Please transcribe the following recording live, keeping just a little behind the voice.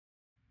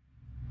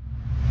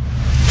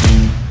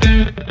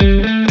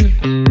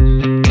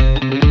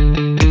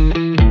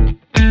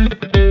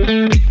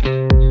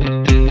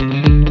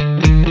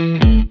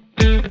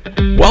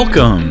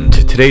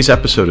today's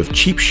episode of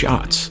Cheap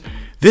Shots.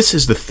 This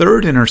is the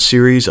third in our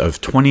series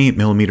of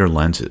 28mm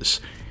lenses.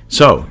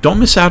 So don't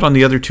miss out on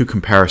the other two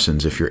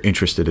comparisons if you're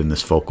interested in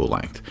this focal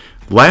length.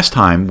 Last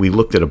time we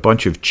looked at a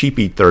bunch of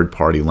cheapie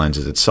third-party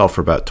lenses that sell for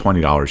about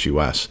 $20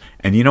 US,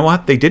 and you know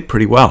what? They did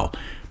pretty well.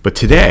 But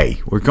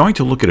today we're going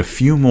to look at a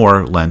few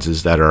more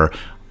lenses that are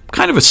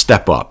kind of a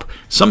step up.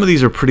 Some of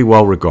these are pretty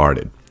well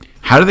regarded.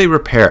 How do they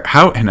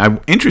and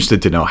I'm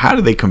interested to know, how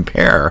do they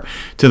compare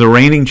to the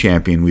reigning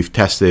champion we've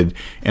tested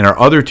in our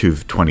other two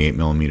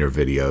 28mm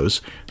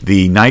videos,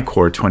 the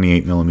Nikkor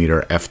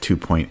 28mm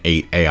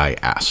f2.8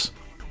 AIS.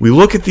 We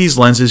look at these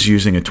lenses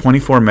using a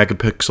 24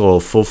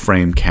 megapixel full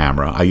frame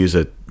camera. I use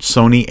a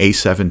Sony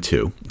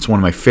A7II. It's one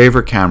of my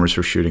favorite cameras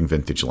for shooting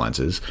vintage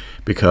lenses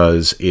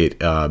because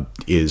it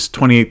is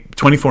 24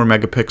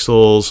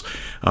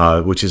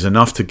 megapixels, which is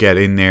enough to get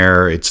in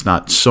there. It's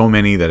not so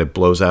many that it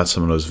blows out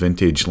some of those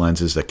vintage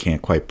lenses that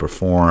can't quite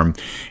perform.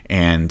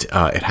 And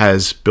it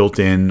has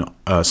built-in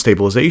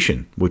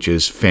stabilization, which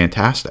is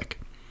fantastic.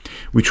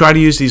 We try to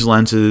use these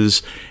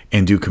lenses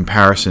and do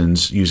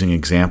comparisons using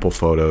example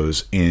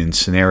photos in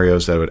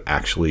scenarios that I would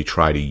actually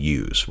try to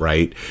use,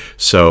 right?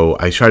 So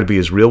I try to be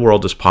as real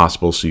world as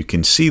possible so you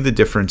can see the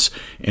difference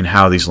in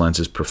how these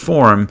lenses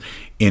perform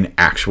in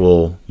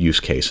actual use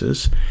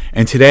cases.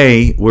 And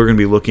today we're going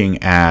to be looking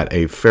at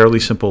a fairly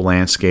simple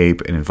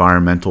landscape, an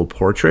environmental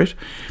portrait,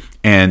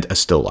 and a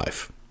still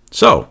life.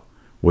 So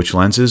which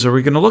lenses are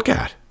we going to look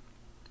at?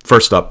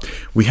 First up,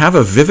 we have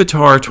a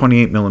Vivitar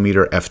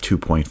 28mm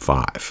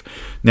f2.5.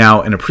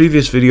 Now, in a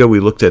previous video, we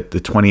looked at the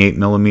 28mm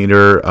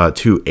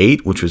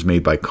 2.8, which was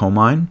made by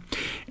Comine.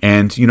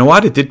 And you know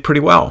what? It did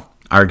pretty well.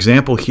 Our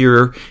example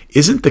here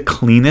isn't the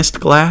cleanest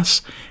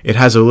glass. It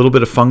has a little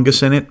bit of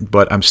fungus in it,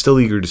 but I'm still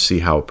eager to see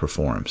how it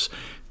performs.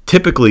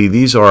 Typically,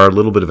 these are a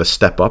little bit of a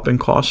step up in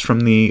cost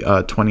from the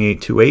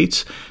 28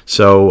 2.8s,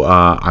 so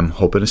I'm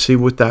hoping to see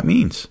what that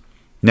means.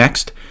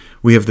 Next,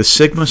 we have the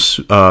Sigma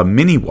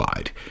Mini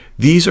Wide.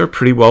 These are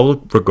pretty well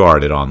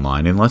regarded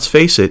online, and let's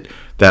face it,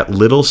 that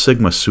little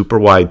Sigma Super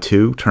Wide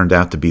 2 turned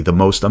out to be the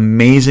most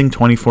amazing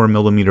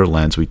 24mm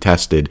lens we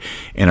tested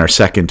in our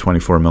second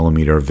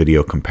 24mm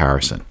video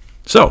comparison.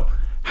 So,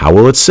 how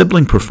will its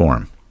sibling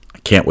perform? I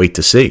can't wait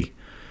to see.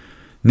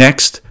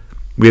 Next,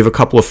 we have a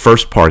couple of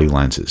first-party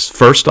lenses.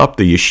 First up,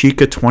 the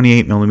Yashica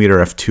 28mm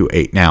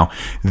f2.8. Now,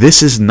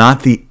 this is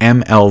not the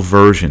ML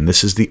version.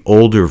 This is the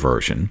older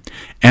version.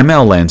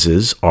 ML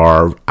lenses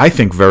are, I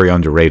think, very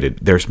underrated.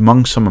 There's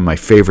among some of my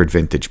favorite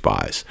vintage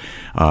buys.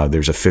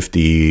 There's a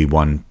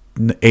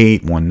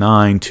 51.8,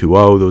 19,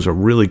 20. Those are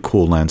really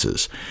cool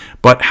lenses.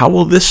 But how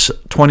will this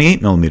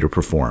 28mm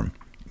perform?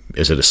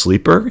 Is it a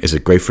sleeper? Is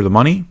it great for the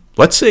money?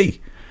 Let's see.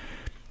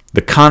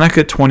 The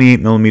Konica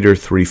 28mm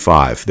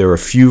 3.5. There are a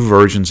few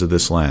versions of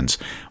this lens.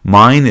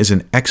 Mine is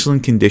an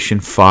excellent condition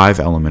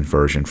 5-element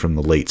version from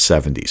the late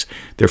 70s.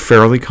 They're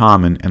fairly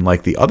common, and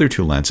like the other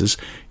two lenses,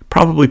 you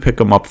probably pick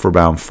them up for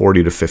about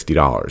 $40 to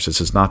 $50. This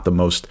is not the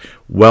most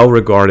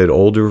well-regarded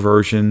older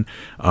version.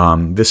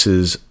 This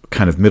is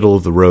kind of middle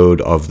of the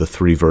road of the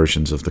three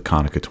versions of the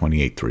Konica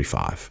 28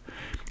 3.5.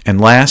 And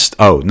last,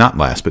 not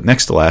last, but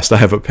next to last, I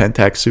have a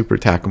Pentax Super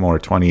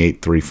Takamura 28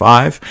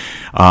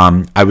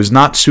 3.5. I was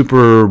not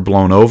super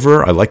blown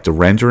over. I liked the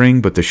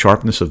rendering, but the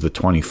sharpness of the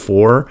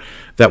 24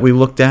 that we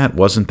looked at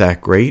wasn't that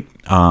great.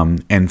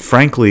 And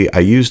frankly,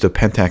 I used a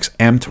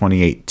Pentax-M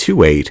 28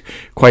 2.8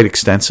 quite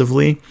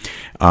extensively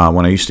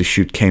when I used to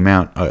shoot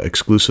K-mount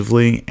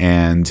exclusively,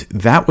 and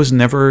that was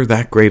never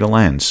that great a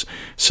lens.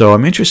 So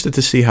I'm interested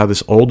to see how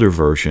this older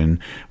version,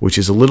 which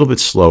is a little bit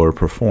slower,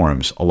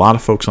 performs. A lot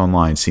of folks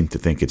online seem to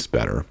think it's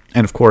better.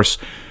 And of course,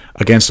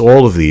 against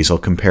all of these, I'll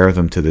compare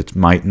them to the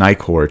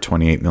Nikkor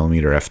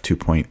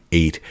 28mm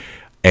f2.8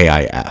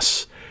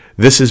 AIS.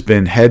 This has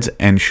been heads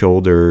and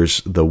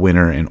shoulders the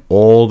winner in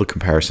all the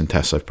comparison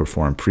tests I've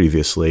performed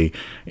previously.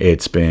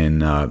 It's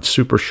been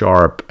super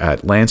sharp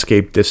at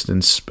landscape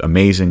distance,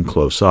 amazing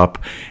close up,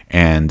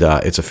 and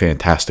it's a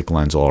fantastic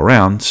lens all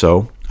around.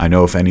 So I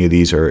know if any of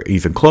these are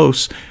even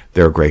close,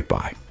 they're a great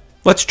buy.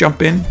 Let's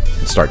jump in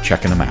and start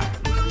checking them out.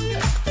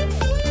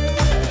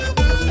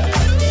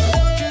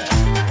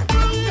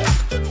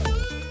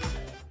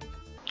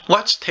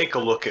 Let's take a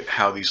look at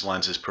how these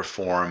lenses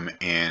perform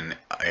in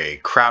a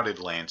crowded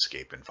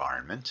landscape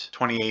environment.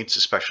 28s,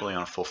 especially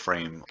on a full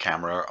frame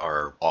camera,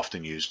 are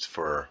often used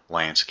for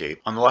landscape.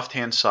 On the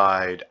left-hand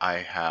side, I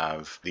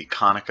have the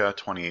Konica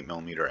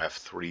 28mm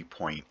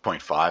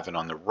f3.5, and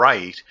on the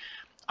right,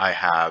 I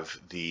have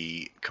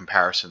the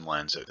comparison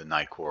lens of the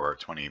Nikkor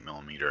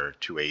 28mm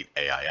 2.8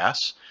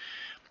 AIS.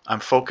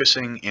 I'm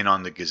focusing in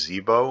on the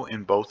gazebo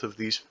in both of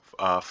these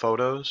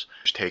photos,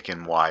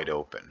 taken wide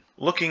open.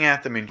 Looking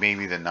at them in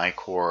maybe the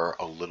Nikkor,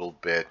 a little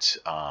bit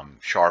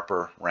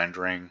sharper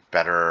rendering,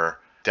 better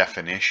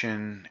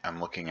definition.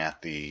 I'm looking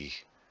at the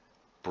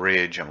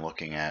bridge, I'm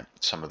looking at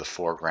some of the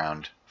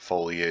foreground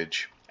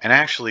foliage. And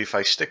actually, if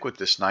I stick with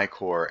this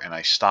Nikkor and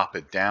I stop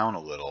it down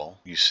a little,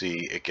 you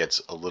see it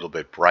gets a little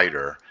bit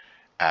brighter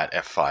at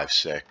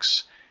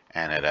f5.6.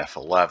 and at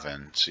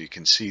f11. So you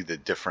can see the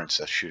difference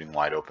that shooting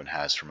wide open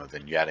has from a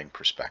vignetting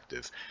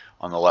perspective.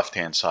 On the left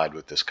hand side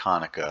with this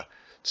Konica,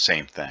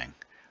 same thing,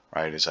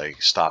 right? As I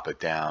stop it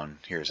down,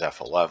 here's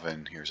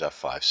f11, here's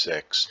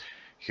f5.6,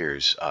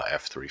 here's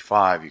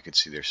f3.5. You can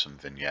see there's some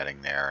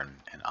vignetting there,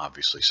 and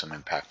obviously some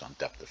impact on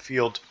depth of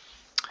field.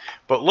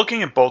 But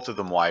looking at both of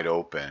them wide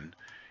open,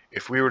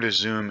 if we were to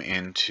zoom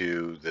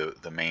into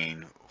the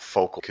main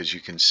focal, because you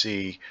can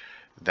see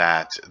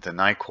that the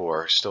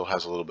Nikkor still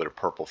has a little bit of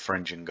purple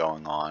fringing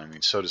going on. I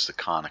mean, so does the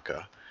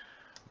Konica,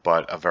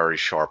 but a very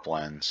sharp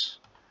lens.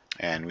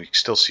 And we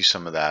still see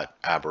some of that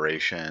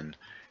aberration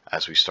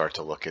as we start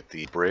to look at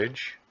the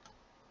bridge.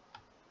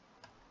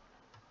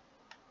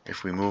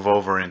 If we move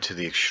over into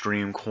the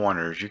extreme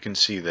corners, you can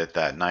see that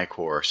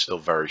Nikkor is still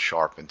very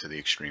sharp into the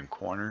extreme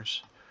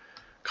corners.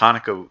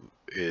 Konica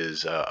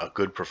is a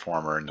good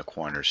performer in the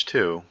corners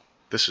too.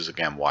 This is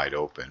again wide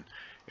open.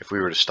 If we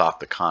were to stop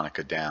the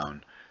Konica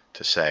down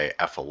to say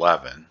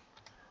f11,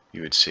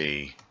 you would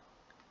see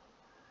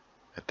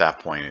at that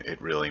point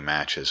it really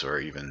matches, or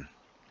even,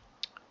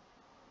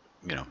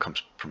 you know,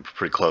 comes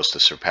pretty close to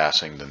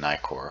surpassing the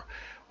Nikkor.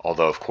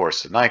 Although of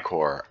course the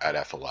Nikkor at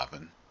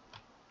f11,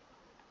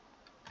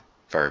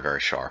 very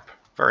sharp.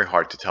 Very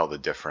hard to tell the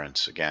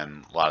difference.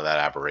 Again, a lot of that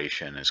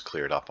aberration is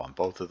cleared up on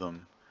both of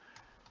them.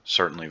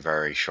 Certainly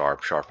very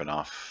sharp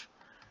enough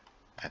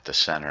at the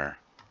center.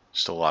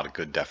 Still a lot of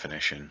good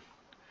definition.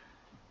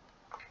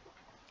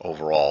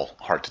 Overall,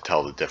 hard to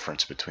tell the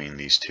difference between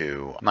these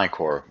two.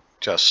 Nikkor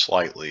just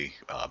slightly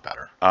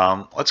better.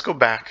 Let's go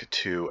back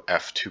to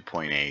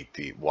f2.8,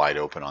 the wide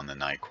open on the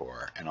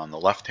Nikkor. And on the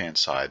left hand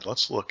side,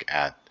 let's look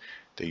at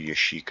the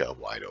Yashica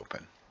wide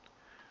open.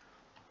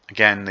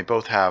 Again, they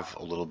both have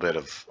a little bit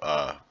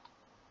of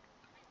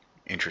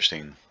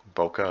interesting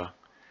bokeh.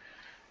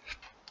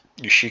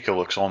 Yashica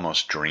looks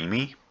almost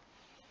dreamy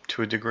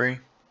to a degree.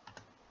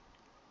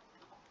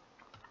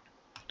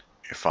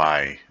 If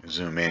I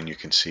zoom in, you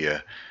can see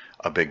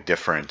a big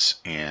difference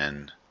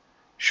in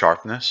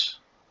sharpness,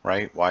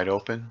 right? Wide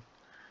open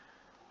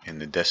in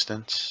the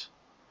distance.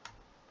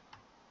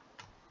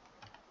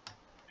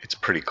 It's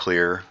pretty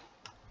clear,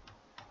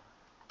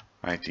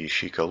 right? The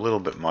Yashica a little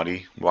bit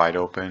muddy, wide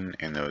open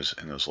in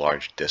those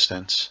large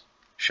distance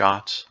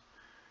shots,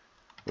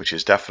 which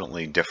is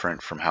definitely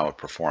different from how it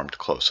performed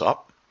close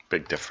up.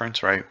 Big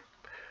difference, right?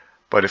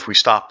 But if we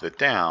stopped it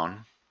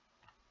down,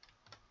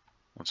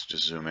 let's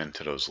just zoom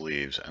into those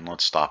leaves and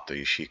let's stop the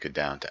Yashica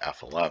down to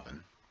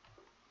f11.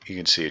 You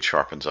can see it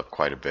sharpens up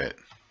quite a bit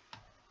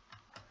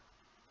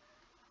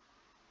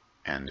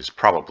and is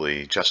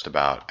probably just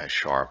about as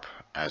sharp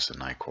as the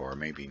Nikkor,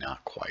 maybe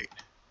not quite,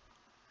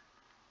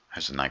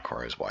 as the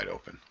Nikkor is wide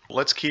open.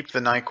 Let's keep the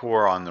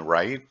Nikkor on the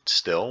right,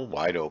 still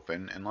wide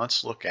open, and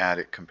let's look at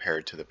it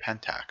compared to the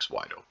Pentax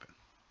wide open.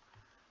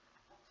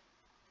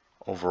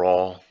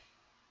 Overall,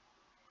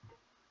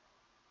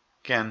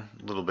 again,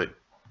 a little bit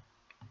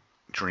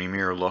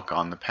dreamier look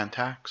on the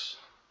Pentax.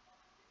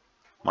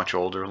 Much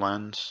older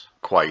lens,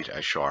 quite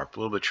as sharp, a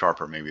little bit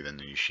sharper maybe than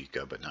the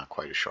Yashica, but not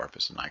quite as sharp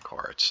as the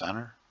Nikkor at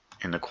center.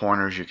 In the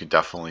corners, you could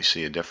definitely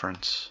see a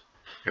difference.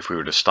 If we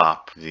were to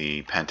stop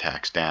the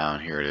Pentax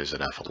down, here it is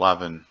at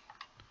f11,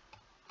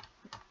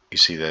 you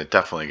see that it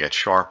definitely gets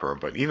sharper,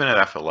 but even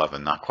at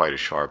f11, not quite as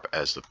sharp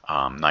as the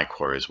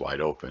Nikkor is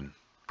wide open.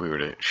 If we were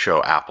to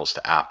show apples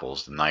to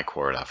apples, the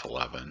Nikkor at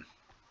f11,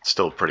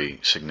 still a pretty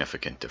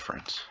significant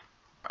difference.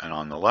 And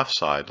on the left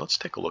side, let's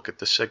take a look at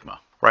the Sigma.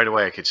 Right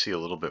away, I could see a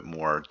little bit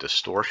more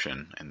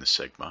distortion in the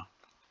Sigma.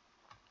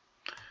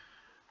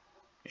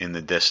 In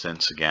the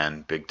distance,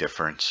 again, big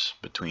difference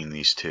between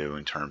these two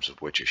in terms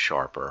of which is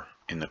sharper.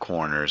 In the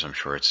corners, I'm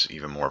sure it's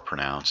even more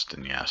pronounced.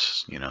 And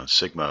yes, you know,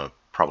 Sigma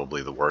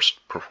probably the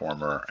worst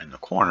performer in the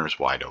corners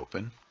wide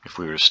open. If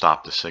we were to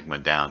stop the Sigma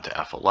down to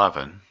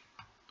f11,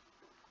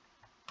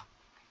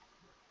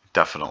 it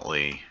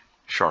definitely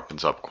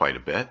sharpens up quite a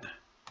bit.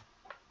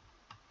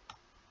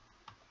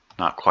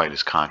 Not quite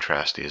as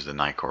contrasty as the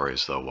Nikkor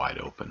is, though, wide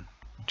open.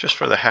 Just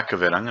for the heck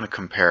of it, I'm going to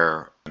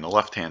compare on the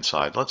left-hand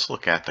side. Let's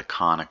look at the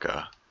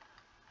Konica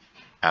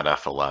at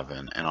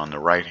f11, and on the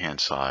right-hand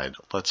side,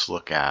 let's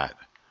look at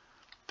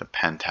the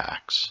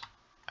Pentax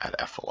at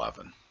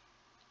f11.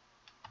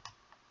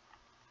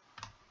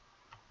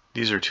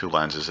 These are two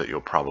lenses that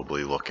you'll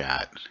probably look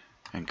at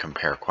and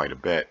compare quite a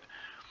bit.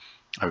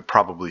 I would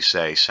probably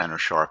say center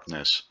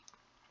sharpness,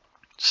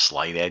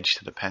 slight edge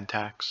to the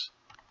Pentax.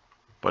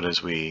 But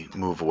as we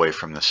move away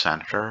from the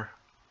center,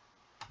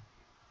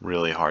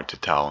 really hard to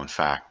tell. In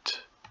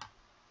fact,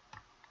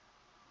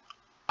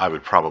 I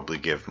would probably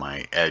give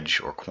my edge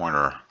or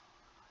corner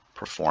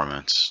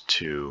performance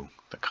to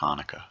the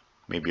Konica.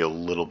 Maybe a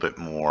little bit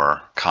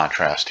more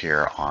contrast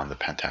here on the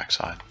Pentax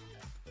side.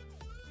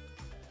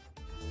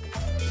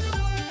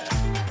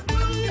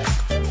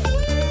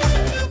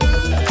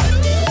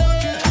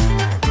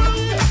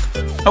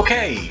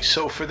 Okay,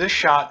 so for this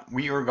shot,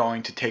 we are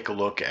going to take a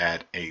look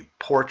at a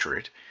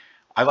portrait.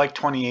 I like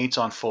 28s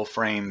on full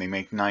frame. They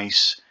make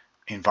nice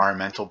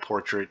environmental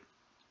portrait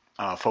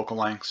focal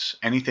lengths.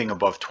 Anything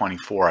above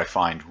 24 I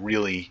find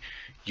really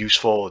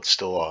useful. It's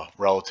still a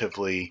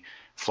relatively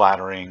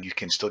flattering. You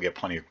can still get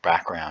plenty of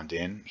background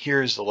in.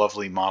 Here's the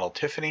lovely model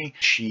Tiffany.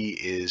 She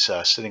is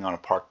sitting on a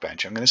park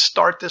bench. I'm going to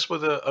start this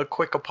with a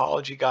quick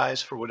apology,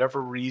 guys. For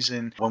whatever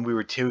reason, when we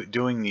were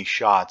doing these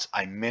shots,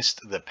 I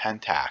missed the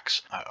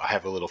Pentax. I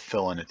have a little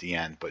fill-in at the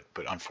end, but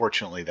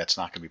unfortunately, that's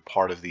not going to be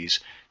part of these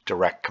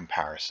direct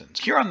comparisons.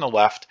 Here on the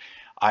left,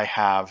 I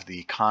have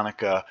the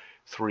Konica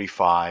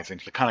 3.5, and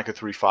the Konica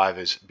 3.5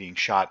 is being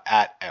shot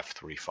at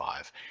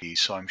f3.5.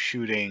 So I'm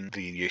shooting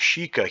the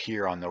Yashica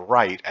here on the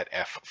right at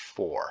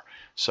f4.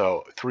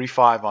 So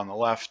 3.5 on the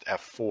left,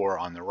 f4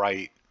 on the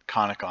right,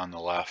 Konica on the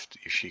left,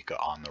 Yashica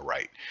on the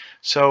right.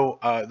 So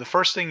the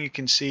first thing you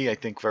can see, I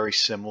think very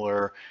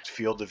similar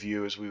field of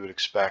view as we would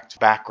expect.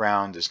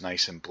 Background is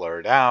nice and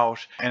blurred out.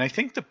 And I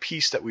think the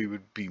piece that we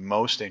would be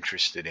most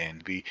interested in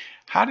would be,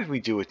 how did we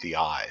do with the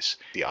eyes?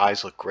 The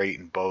eyes look great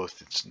in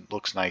both. It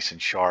looks nice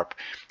and sharp.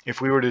 If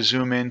we were to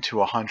zoom in to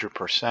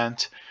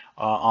 100%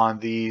 on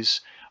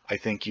these, I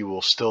think you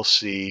will still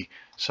see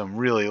some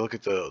really, look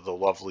at the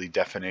lovely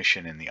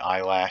definition in the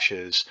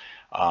eyelashes.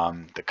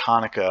 The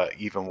Konica,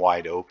 even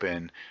wide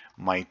open,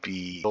 might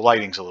be, the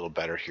lighting's a little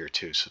better here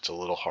too, so it's a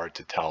little hard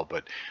to tell,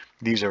 but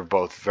these are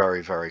both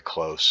very, very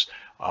close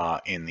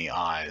in the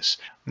eyes.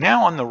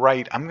 Now on the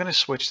right, I'm going to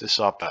switch this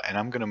up and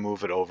I'm going to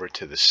move it over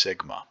to the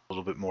Sigma. A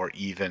little bit more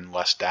even,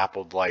 less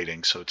dappled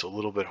lighting, so it's a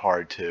little bit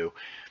hard to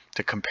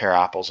compare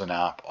apples and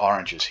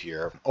oranges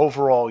here.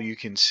 Overall, you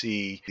can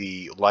see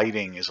the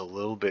lighting is a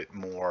little bit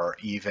more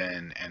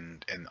even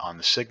and on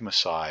the Sigma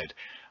side.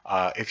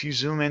 If you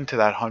zoom into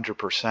that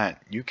 100%,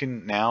 you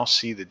can now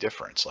see the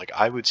difference. Like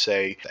I would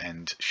say,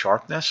 and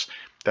sharpness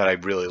that I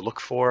really look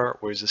for,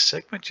 whereas the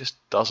Sigma just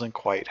doesn't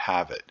quite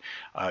have it.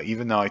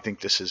 Even though I think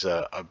this is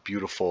a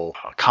beautiful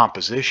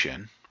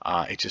composition,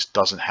 it just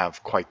doesn't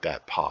have quite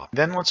that pop.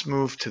 Then let's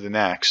move to the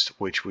next,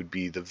 which would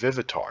be the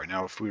Vivitar.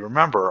 Now, if we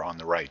remember on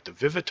the right, the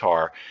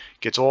Vivitar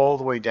gets all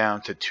the way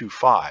down to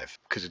 2.5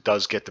 because it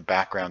does get the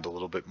background a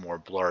little bit more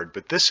blurred.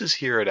 But this is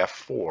here at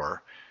f4.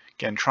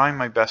 Again, trying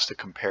my best to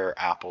compare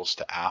apples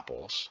to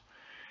apples.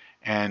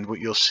 And what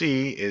you'll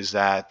see is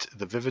that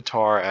the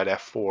Vivitar at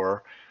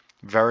f4,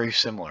 very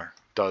similar.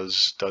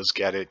 Does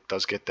get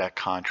that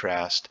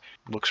contrast.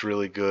 Looks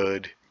really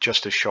good.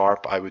 Just as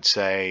sharp, I would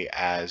say,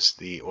 as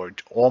or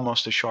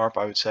almost as sharp,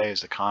 I would say,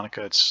 as the Konica.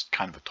 It's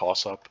kind of a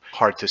toss-up.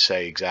 Hard to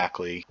say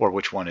exactly, or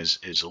which one is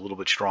a little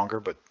bit stronger,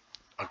 but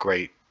a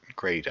great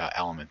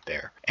element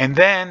there. And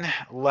then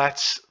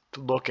let's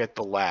look at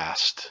the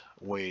last,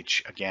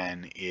 which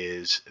again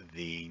is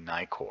the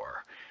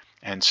Nikkor.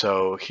 And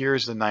so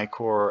here's the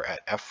Nikkor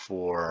at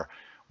f4.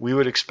 We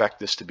would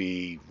expect this to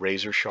be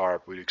razor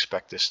sharp. We'd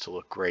expect this to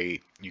look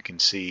great. You can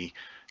see,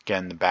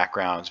 again, the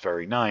background's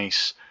very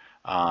nice.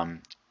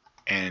 And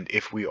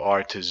if we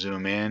are to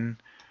zoom in,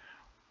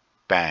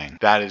 bang,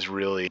 that is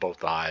really,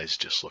 both eyes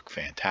just look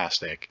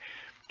fantastic.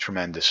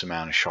 Tremendous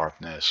amount of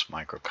sharpness,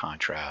 micro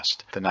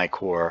contrast. The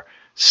Nikkor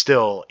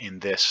still in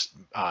this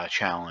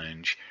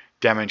challenge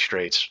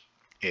demonstrates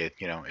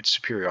its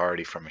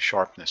superiority from a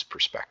sharpness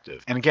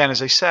perspective. And again,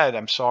 as I said,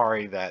 I'm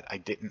sorry that I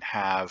didn't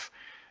have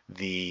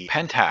the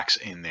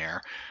Pentax in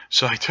there.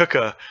 So I took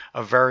a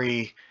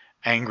very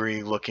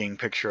angry looking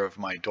picture of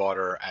my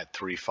daughter at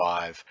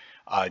 3.5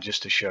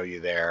 just to show you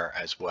there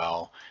as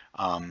well.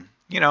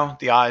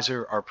 The eyes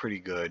are pretty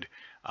good.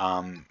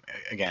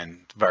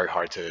 Again, very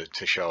hard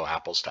to show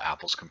apples to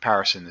apples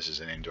comparison. This is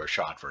an indoor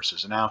shot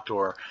versus an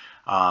outdoor,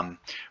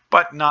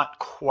 but not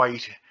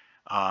quite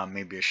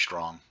maybe as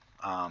strong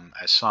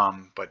as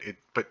some,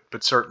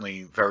 but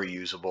certainly very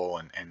usable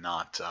and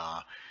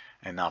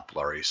not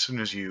blurry. As soon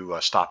as you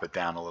stop it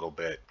down a little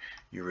bit,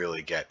 you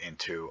really get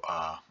into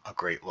a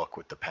great look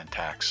with the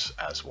Pentax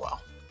as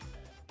well.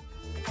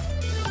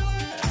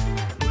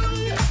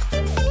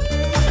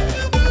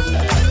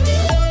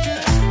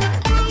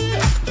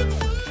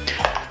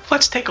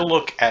 Let's take a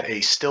look at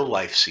a still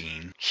life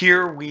scene.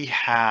 Here we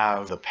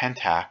have the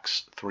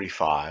Pentax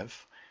 3.5,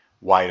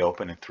 wide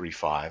open at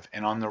 3.5,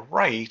 and on the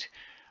right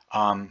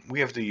we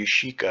have the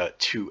Yashica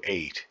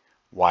 2.8.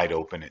 wide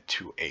open at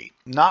 2.8.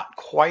 Not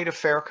quite a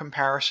fair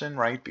comparison,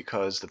 right?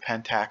 Because the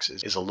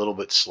Pentax is a little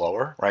bit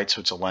slower, right? So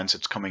it's a lens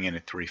that's coming in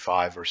at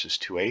 3.5 versus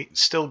 2.8.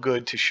 It's still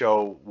good to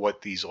show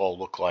what these all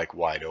look like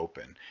wide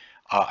open.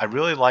 I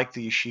really like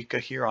the Yashica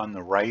here on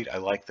the right. I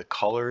like the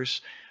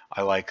colors.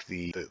 I like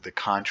the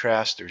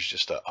contrast. There's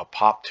just a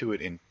pop to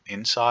it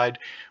inside,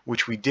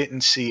 which we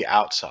didn't see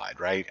outside,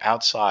 right?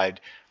 Outside,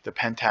 the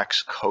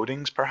Pentax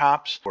coatings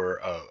perhaps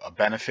were a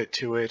benefit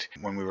to it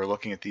when we were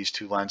looking at these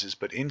two lenses,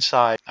 but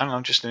inside, I don't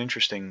know, just an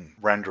interesting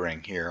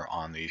rendering here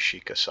on the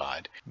Yashica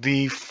side.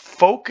 The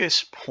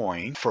focus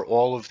point for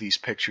all of these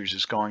pictures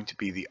is going to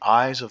be the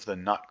eyes of the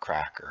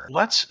Nutcracker.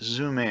 Let's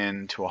zoom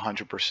in to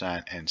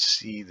 100% and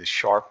see the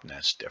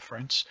sharpness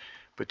difference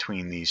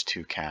between these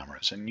two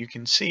cameras. And you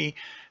can see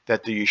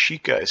that the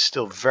Yashica is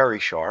still very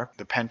sharp.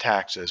 The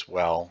Pentax as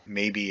well.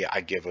 Maybe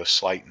I give a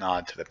slight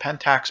nod to the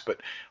Pentax, but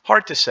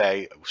hard to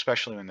say,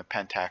 especially when the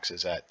Pentax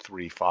is at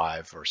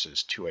 3.5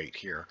 versus 2.8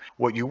 here.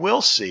 What you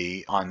will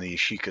see on the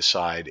Yashica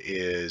side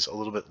is a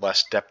little bit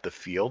less depth of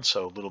field,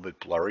 so a little bit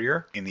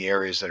blurrier in the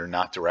areas that are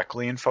not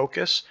directly in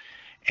focus.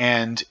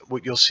 And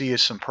what you'll see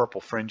is some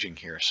purple fringing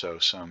here, so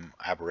some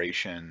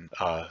aberration,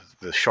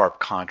 the sharp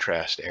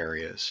contrast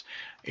areas.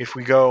 If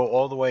we go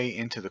all the way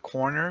into the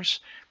corners,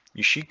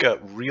 Yashica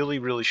really,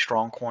 really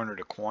strong corner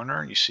to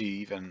corner. You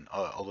see even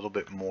a little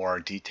bit more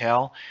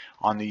detail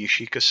on the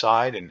Yashica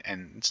side,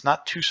 and it's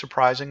not too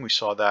surprising. We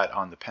saw that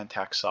on the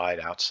Pentax side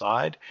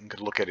outside. You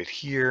could look at it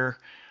here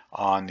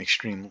on the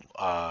extreme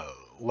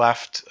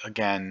left.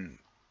 Again,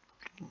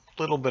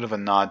 a little bit of a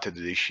nod to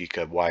the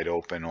Yashica wide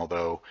open,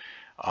 although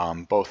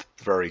both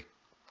very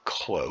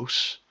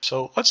close.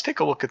 So let's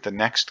take a look at the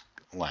next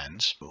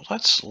lens.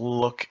 Let's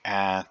look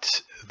at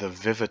the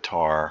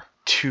Vivitar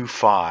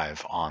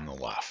 2.5 on the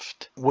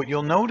left. What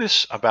you'll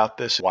notice about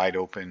this wide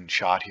open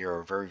shot here,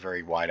 a very,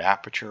 very wide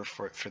aperture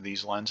for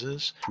these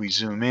lenses. If we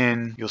zoom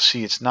in, you'll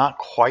see it's not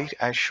quite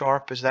as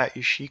sharp as that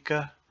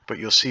Yashica, but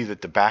you'll see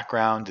that the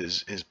background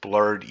is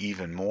blurred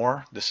even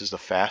more. This is the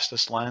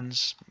fastest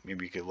lens.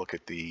 Maybe you could look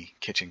at the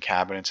kitchen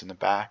cabinets in the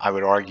back. I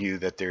would argue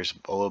that there's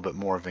a little bit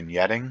more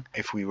vignetting.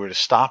 If we were to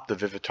stop the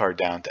Vivitar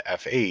down to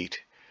f8,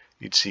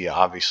 you'd see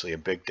obviously a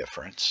big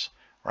difference,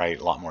 right?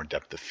 A lot more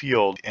depth of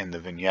field, and the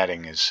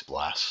vignetting is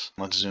less.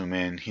 Let's zoom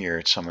in here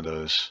at some of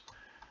those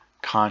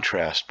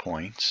contrast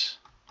points.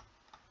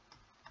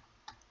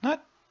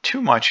 Not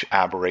too much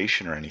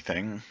aberration or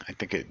anything. I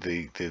think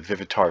the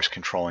Vivitar is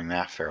controlling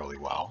that fairly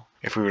well.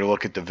 If we were to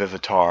look at the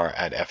Vivitar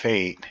at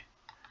f8,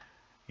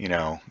 you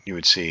know, you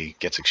would see it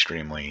gets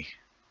extremely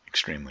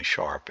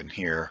sharp. And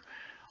here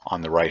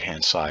on the right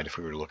hand side, if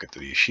we were to look at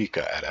the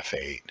Yashica at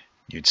f8,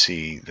 you'd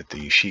see that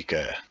the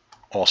Yashica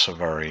also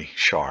very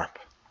sharp.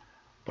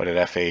 But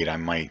at f8,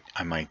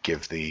 I might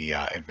give the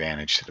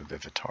advantage to the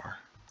Vivitar.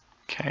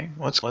 Okay,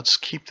 let's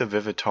keep the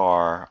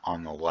Vivitar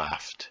on the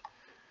left.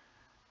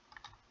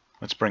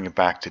 Let's bring it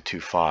back to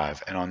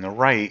 2.5, and on the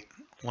right,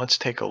 let's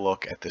take a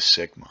look at the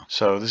Sigma.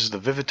 So this is the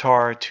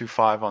Vivitar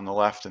 2.5 on the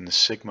left and the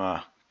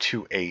Sigma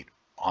 2.8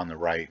 on the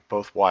right,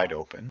 both wide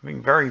open. I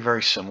mean, very,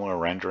 very similar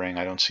rendering.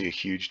 I don't see a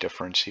huge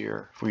difference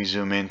here. If we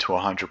zoom in to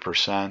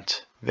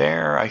 100%,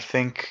 there I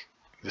think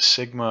the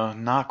Sigma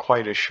not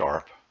quite as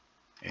sharp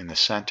in the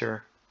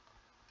center.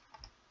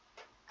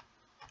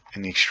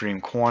 In the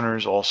extreme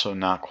corners, also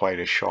not quite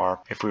as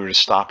sharp. If we were to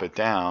stop it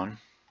down,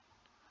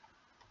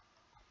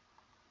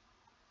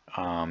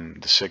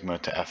 the Sigma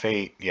to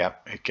f8,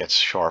 yep, it gets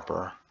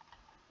sharper.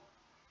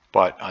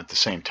 But at the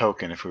same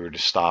token, if we were to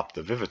stop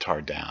the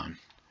Vivitar down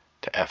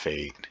to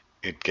f8,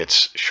 it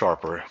gets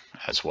sharper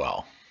as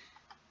well.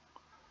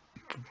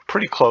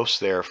 Pretty close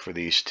there for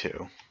these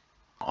two.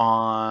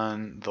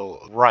 On the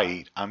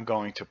right, I'm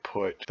going to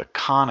put the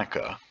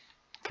Konica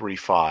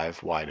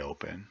 3.5 wide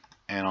open.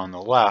 And on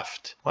the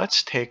left,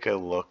 let's take a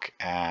look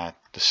at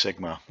the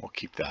Sigma. We'll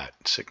keep that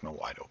Sigma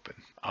wide open.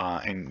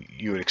 And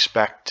you would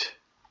expect,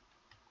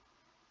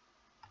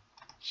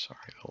 sorry,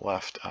 the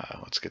left,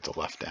 let's get the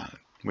left down.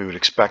 We would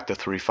expect the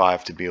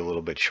 3.5 to be a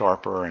little bit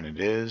sharper, and it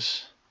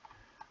is.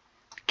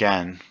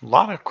 Again, a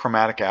lot of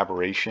chromatic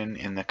aberration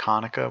in the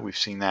Konica. We've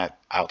seen that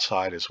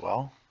outside as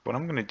well. What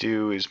I'm going to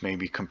do is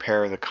maybe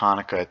compare the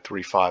Konica at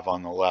 3.5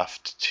 on the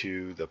left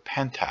to the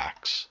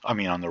Pentax,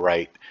 on the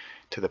right,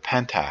 to the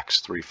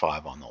Pentax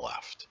 3.5 on the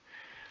left.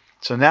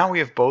 So now we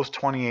have both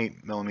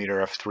 28mm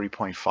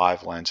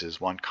f3.5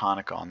 lenses, one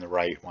Konica on the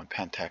right, one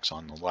Pentax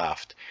on the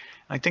left.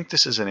 And I think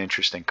this is an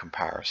interesting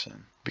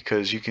comparison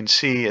because you can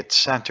see at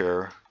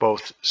center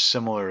both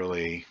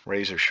similarly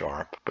razor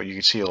sharp, but you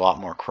can see a lot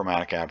more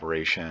chromatic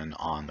aberration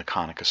on the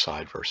Konica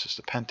side versus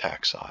the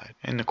Pentax side.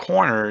 In the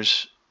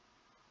corners,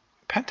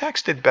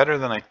 Pentax did better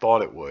than I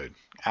thought it would.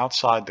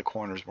 Outside, the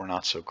corners were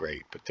not so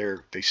great, but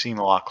they seem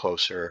a lot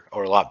closer,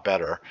 or a lot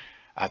better,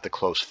 at the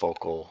close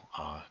focal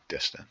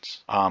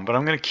distance. But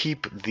I'm going to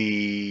keep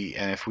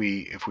and if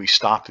we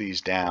stop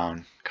these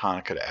down,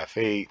 Konica to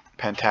f8,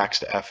 Pentax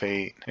to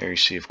f8, there you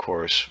see, of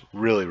course,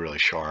 really, really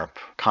sharp.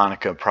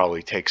 Konica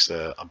probably takes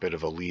a bit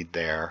of a lead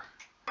there.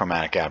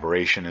 Chromatic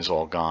aberration is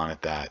all gone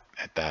at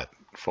that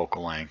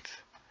focal length.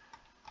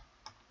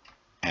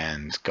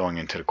 And going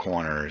into the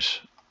corners,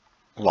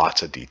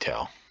 lots of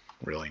detail,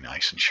 really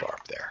nice and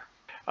sharp there.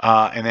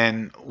 And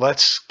then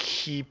let's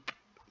keep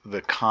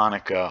the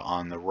Konica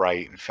on the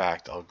right. In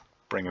fact, I'll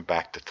bring it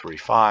back to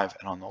 3.5.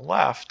 And on the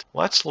left,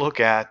 let's look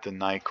at the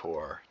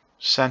Nikkor.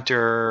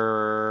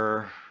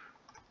 Center,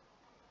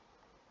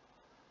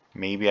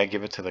 maybe I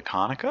give it to the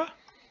Konica,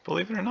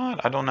 believe it or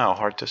not. I don't know,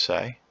 hard to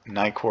say.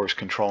 Nikkor is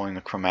controlling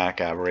the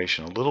chromatic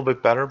aberration a little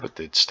bit better, but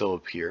it still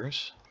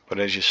appears. But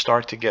as you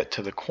start to get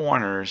to the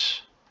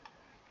corners,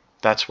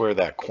 that's where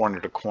that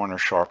corner-to-corner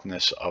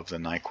sharpness of the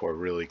Nikkor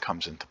really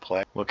comes into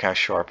play. Look how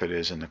sharp it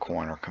is in the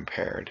corner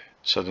compared.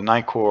 So the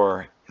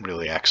Nikkor,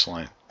 really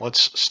excellent.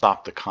 Let's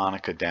stop the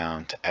Konica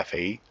down to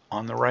f8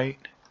 on the right.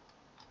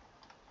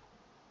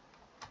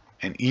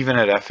 And even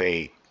at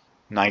f8,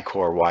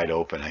 Nikkor wide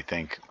open, I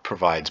think,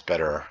 provides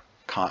better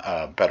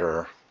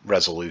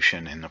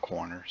resolution in the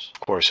corners.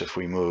 Of course, if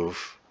we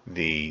move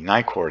the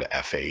Nikkor to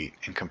f8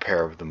 and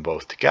compare them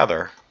both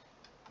together,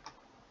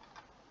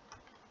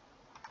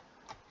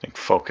 I think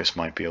focus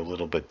might be a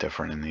little bit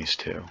different in these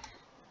two.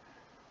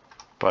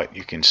 But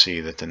you can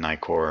see that the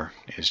Nikkor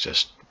is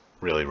just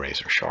really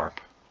razor sharp.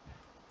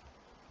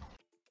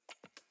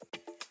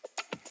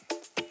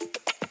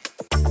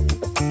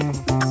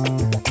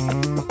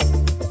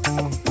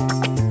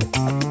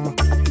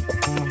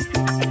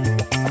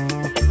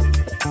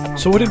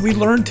 So what did we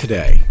learn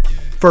today?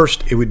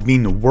 First, it would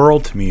mean the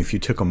world to me if you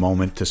took a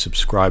moment to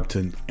subscribe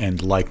to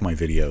and like my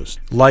videos.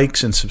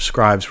 Likes and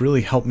subscribes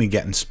really help me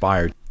get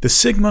inspired. The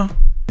Sigma,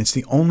 it's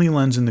the only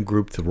lens in the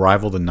group to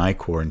rival the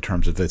Nikkor in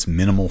terms of its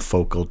minimal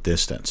focal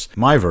distance.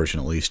 My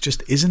version, at least,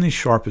 just isn't as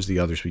sharp as the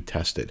others we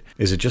tested.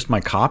 Is it just my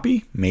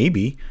copy?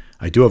 Maybe.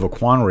 I do have a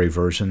quad-array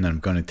version that I'm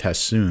going to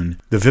test soon.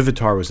 The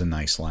Vivitar was a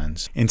nice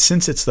lens. And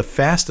since it's the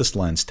fastest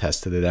lens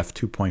tested at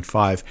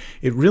f2.5,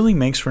 it really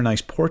makes for a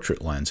nice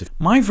portrait lens.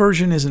 My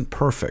version isn't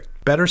perfect.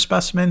 Better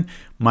specimen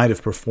might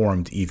have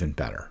performed even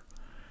better.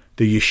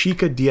 The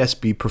Yashica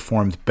DSB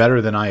performed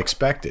better than I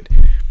expected.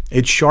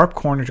 It's sharp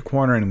corner to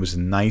corner and it was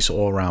a nice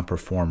all-around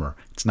performer.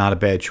 It's not a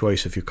bad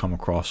choice if you come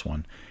across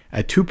one.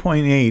 At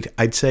 2.8,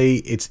 I'd say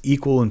it's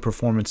equal in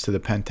performance to the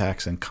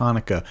Pentax and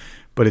Konica,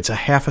 but it's a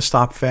half a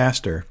stop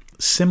faster,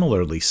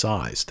 similarly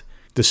sized.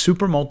 The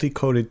super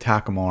multi-coated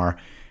Takumar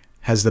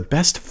has the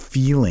best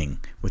feeling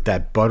with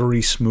that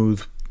buttery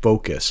smooth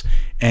focus,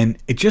 and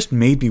it just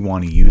made me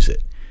want to use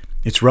it.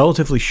 It's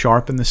relatively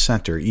sharp in the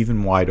center,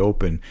 even wide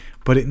open,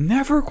 but it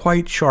never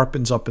quite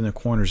sharpens up in the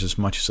corners as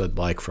much as I'd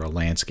like for a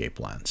landscape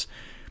lens.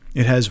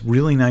 It has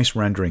really nice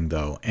rendering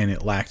though, and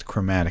it lacked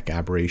chromatic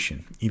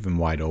aberration, even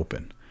wide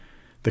open.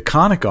 The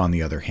Konica, on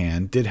the other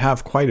hand, did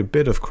have quite a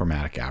bit of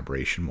chromatic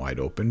aberration wide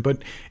open,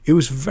 but it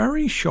was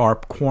very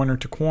sharp corner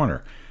to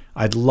corner.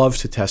 I'd love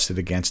to test it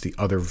against the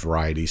other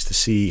varieties to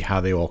see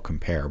how they all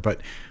compare, but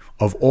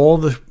of all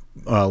the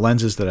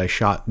lenses that I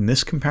shot in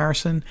this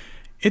comparison,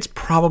 it's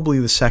probably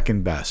the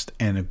second best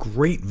and a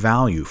great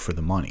value for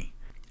the money.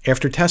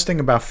 After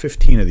testing about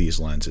 15 of these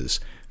lenses,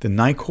 the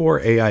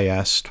Nikkor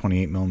AIS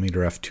 28mm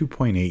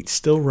f2.8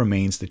 still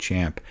remains the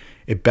champ.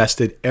 It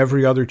bested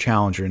every other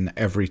challenger in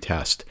every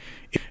test.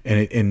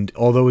 And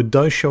although it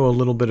does show a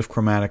little bit of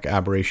chromatic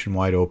aberration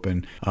wide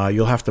open,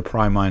 you'll have to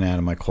pry mine out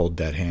of my cold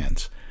dead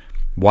hands.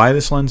 Why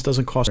this lens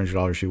doesn't cost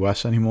 $100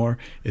 US anymore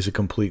is a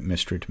complete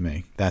mystery to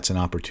me. That's an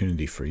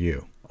opportunity for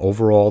you.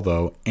 Overall,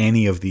 though,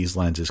 any of these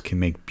lenses can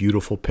make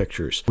beautiful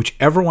pictures.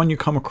 Whichever one you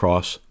come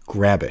across,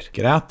 grab it.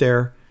 Get out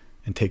there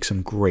and take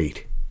some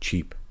great,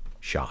 cheap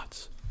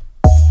shots.